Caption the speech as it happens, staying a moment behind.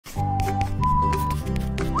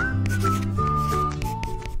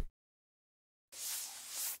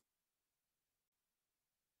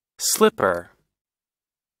slipper,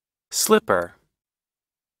 slipper,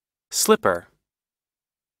 slipper.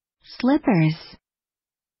 Slippers.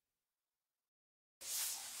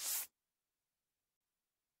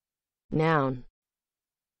 Noun.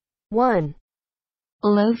 1.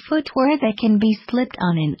 Low footwear that can be slipped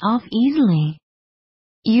on and off easily.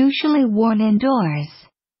 Usually worn indoors.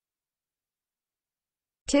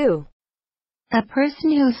 2. A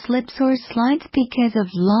person who slips or slides because of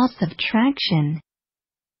loss of traction.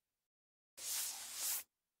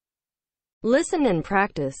 Listen and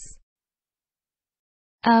practice.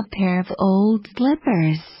 A pair of old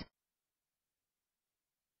slippers.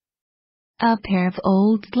 A pair of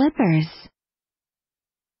old slippers.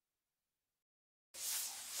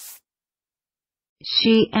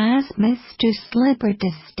 She asked Mr. Slipper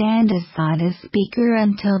to stand aside a speaker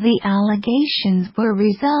until the allegations were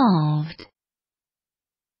resolved.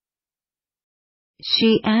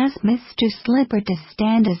 She asked Mr. Slipper to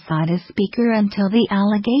stand aside a speaker until the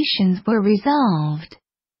allegations were resolved.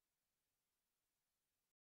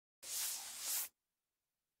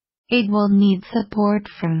 It will need support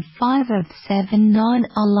from 5 of 7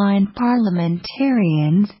 non-aligned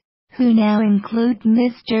parliamentarians, who now include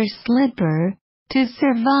Mr. Slipper, to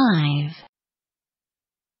survive.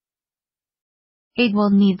 It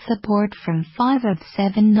will need support from 5 of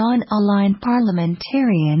 7 non-aligned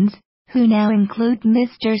parliamentarians, who now include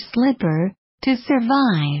Mr. Slipper, to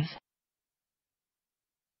survive.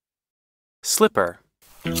 Slipper.